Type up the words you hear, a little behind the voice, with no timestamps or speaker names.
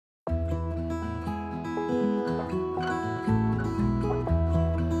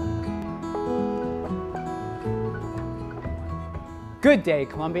Good day,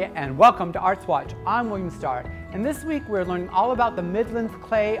 Columbia, and welcome to Arts Watch. I'm William Starrett, and this week we're learning all about the Midlands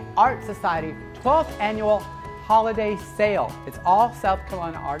Clay Art Society 12th Annual Holiday Sale. It's all South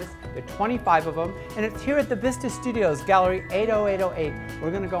Carolina artists, there are 25 of them, and it's here at the Vista Studios, Gallery 80808.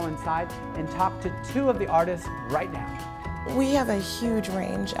 We're going to go inside and talk to two of the artists right now. We have a huge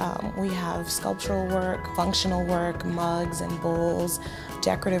range. We have sculptural work, functional work, mugs and bowls,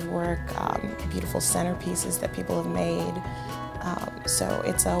 decorative work, beautiful centerpieces that people have made. So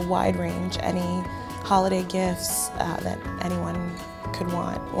it's a wide range, any holiday gifts that anyone could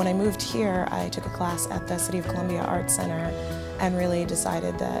want. When I moved here, I took a class at the City of Columbia Art Center and really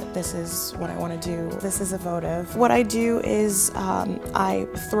decided that this is what I want to do. This is a votive. What I do is I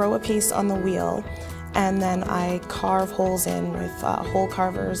throw a piece on the wheel and then I carve holes in with hole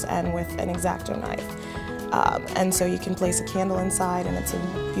carvers and with an X-Acto knife. And so you can place a candle inside and it's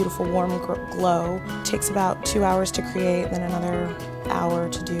a beautiful warm glow. It takes about 2 hours to create and then another hour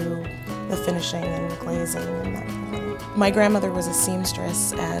to do the finishing and the glazing and that kind of thing. My grandmother was a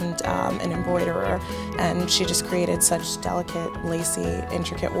seamstress and an embroiderer, and she just created such delicate, lacy,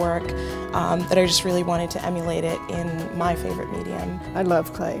 intricate work that I just really wanted to emulate it in my favorite medium. I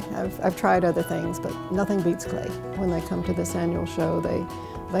love clay. I've tried other things, but nothing beats clay. When they come to this annual show,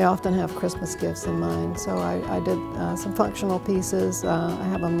 they often have Christmas gifts in mind. So I did some functional pieces. I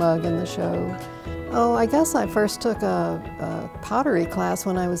have a mug in the show. Oh, I guess I first took a pottery class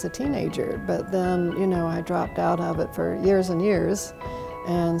when I was a teenager, but then, you know, I dropped out of it for years and years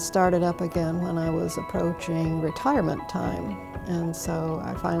and started up again when I was approaching retirement time. And so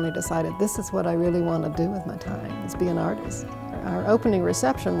I finally decided this is what I really want to do with my time, is be an artist. Our opening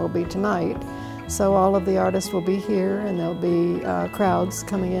reception will be tonight, so all of the artists will be here and there'll be crowds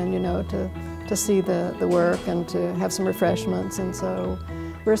coming in, you know, to see the work and to have some refreshments. And so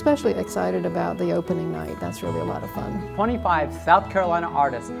we're especially excited about the opening night. That's really a lot of fun. 25 South Carolina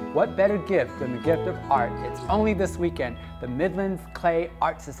artists. What better gift than the gift of art? It's only this weekend, the Midlands Clay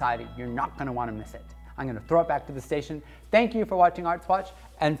Art Society. You're not going to want to miss it. I'm going to throw it back to the station. Thank you for watching Arts Watch.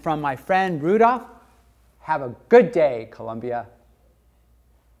 And from my friend Rudolph, have a good day, Columbia.